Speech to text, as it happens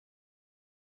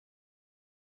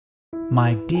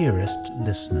My dearest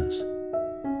listeners,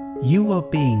 you are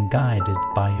being guided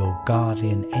by your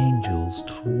guardian angels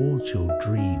towards your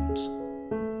dreams.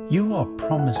 You are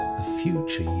promised the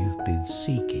future you've been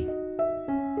seeking.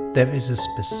 There is a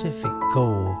specific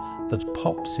goal that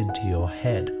pops into your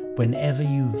head whenever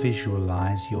you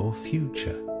visualize your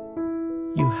future.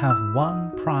 You have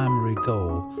one primary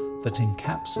goal that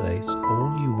encapsulates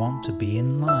all you want to be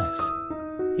in life.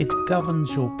 It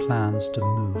governs your plans to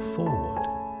move forward.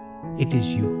 It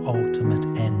is your ultimate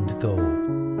end goal,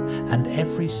 and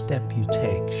every step you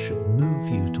take should move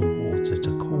you towards it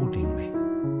accordingly.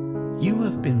 You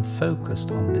have been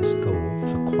focused on this goal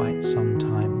for quite some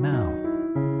time now.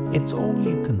 It's all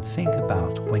you can think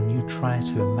about when you try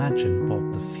to imagine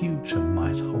what the future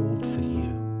might hold for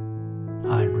you.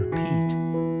 I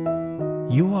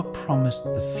repeat, you are promised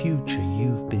the future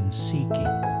you've been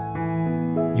seeking.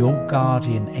 Your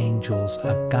guardian angels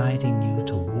are guiding you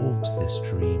towards this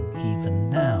dream even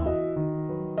now.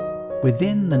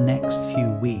 Within the next few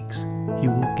weeks,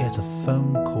 you will get a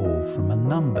phone call from a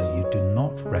number you do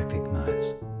not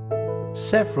recognize.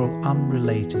 Several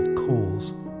unrelated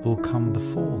calls will come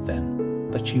before then,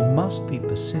 but you must be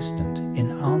persistent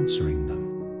in answering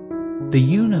them. The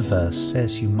universe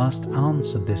says you must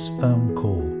answer this phone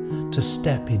call to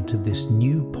step into this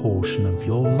new portion of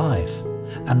your life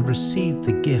and receive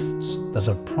the gifts that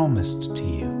are promised to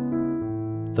you.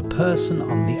 The person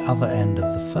on the other end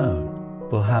of the phone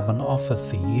will have an offer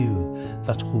for you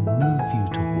that will move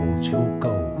you towards your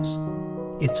goals.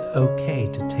 It's okay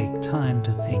to take time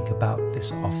to think about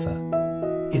this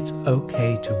offer. It's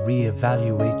okay to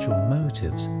reevaluate your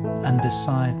motives and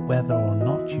decide whether or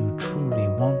not you truly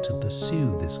want to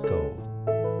pursue this goal.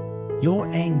 Your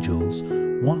angels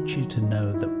want you to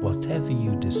know that whatever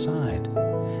you decide,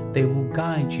 they will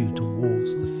guide you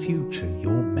towards the future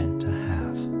you're meant to have.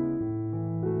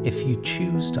 If you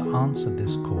choose to answer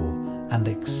this call and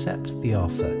accept the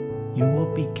offer, you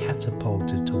will be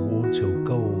catapulted towards your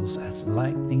goals at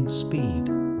lightning speed.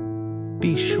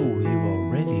 Be sure you are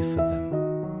ready for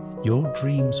them. Your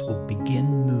dreams will begin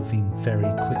moving very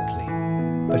quickly,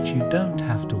 but you don't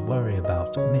have to worry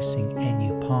about missing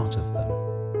any part of them.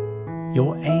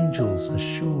 Your angels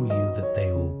assure you that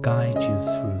they will guide you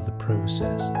through the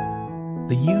process.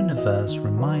 The universe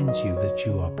reminds you that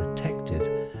you are protected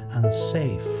and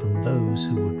safe from those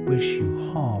who would wish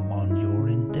you harm on your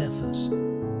endeavors.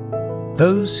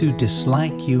 Those who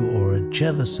dislike you or are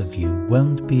jealous of you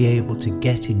won't be able to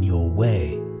get in your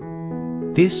way.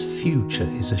 This future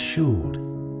is assured.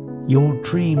 Your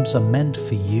dreams are meant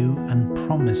for you and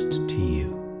promised to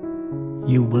you.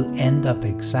 You will end up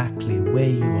exactly where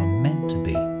you are meant to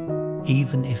be,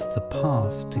 even if the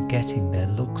path to getting there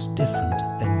looks different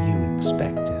than you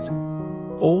expected.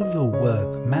 All your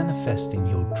work manifesting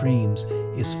your dreams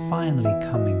is finally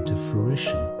coming to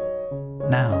fruition.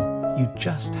 Now, you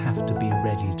just have to be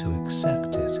ready to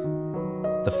accept it.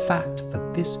 The fact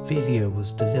that this video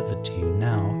was delivered to you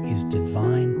now is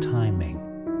divine timing.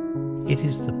 It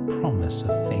is the promise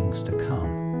of things to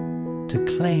come.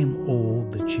 To claim all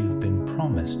that you've been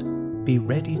promised, be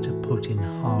ready to put in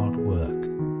hard work.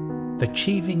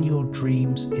 Achieving your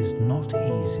dreams is not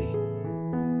easy.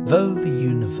 Though the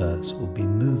universe will be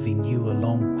moving you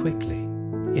along quickly,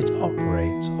 it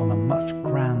operates on a much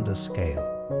grander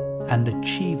scale, and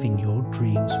achieving your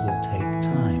dreams will take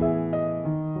time.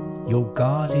 Your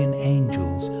guardian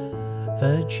angels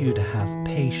urge you to have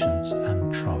patience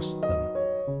and trust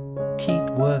them. Keep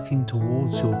working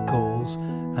towards your goals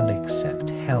and accept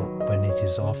help when it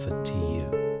is offered to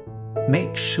you.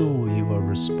 Make sure you are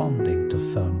responding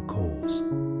to phone calls.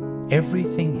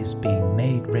 Everything is being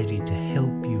made ready to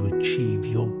help you achieve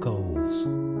your goals.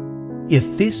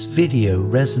 If this video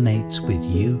resonates with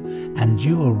you and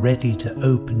you are ready to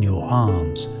open your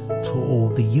arms to all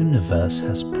the universe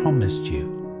has promised you,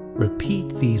 repeat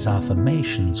these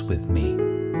affirmations with me.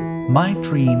 My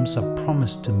dreams are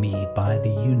promised to me by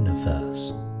the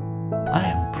universe. I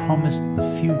am promised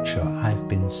the future I've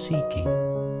been seeking.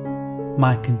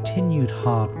 My continued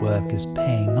hard work is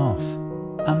paying off,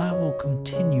 and I will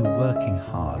continue working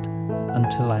hard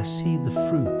until I see the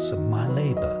fruits of my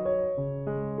labor.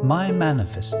 My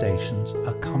manifestations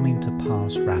are coming to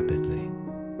pass rapidly.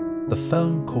 The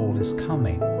phone call is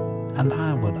coming, and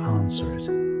I will answer it.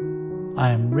 I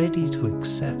am ready to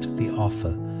accept the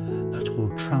offer that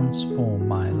will transform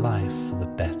my life for the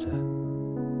better.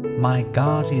 My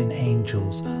guardian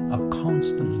angels are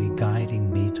constantly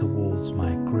guiding me towards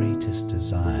my greatest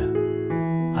desire.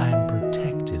 I am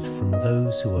protected from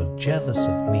those who are jealous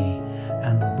of me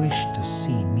and wish to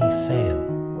see me fail.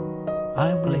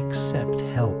 I will accept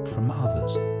help from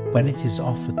others when it is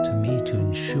offered to me to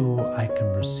ensure I can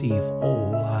receive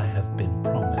all I have been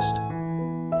promised.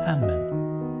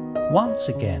 Amen. Once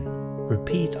again,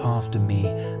 repeat after me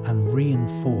and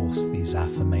reinforce these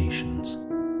affirmations.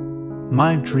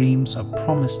 My dreams are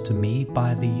promised to me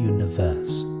by the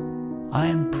universe. I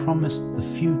am promised the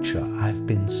future I've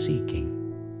been seeking.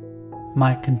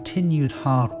 My continued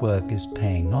hard work is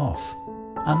paying off,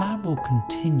 and I will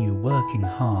continue working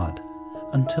hard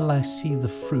until I see the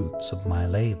fruits of my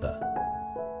labor.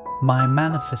 My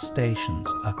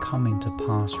manifestations are coming to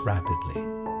pass rapidly.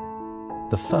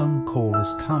 The phone call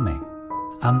is coming,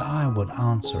 and I would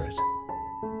answer it.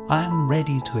 I am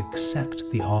ready to accept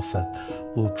the offer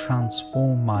will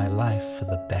transform my life for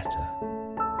the better.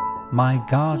 My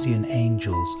guardian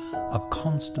angels are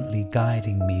constantly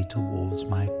guiding me towards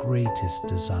my greatest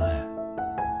desire.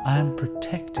 I am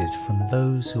protected from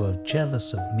those who are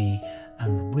jealous of me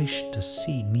and wish to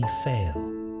see me fail.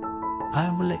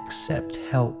 I will accept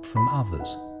help from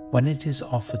others when it is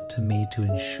offered to me to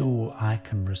ensure I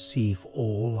can receive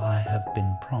all I have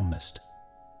been promised.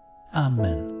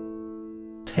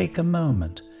 Amen. Take a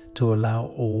moment to allow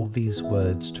all these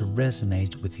words to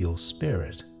resonate with your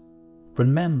spirit.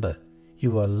 Remember,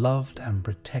 you are loved and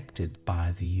protected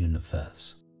by the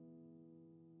universe.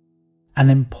 An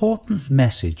important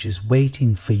message is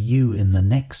waiting for you in the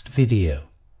next video.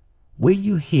 Will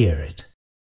you hear it?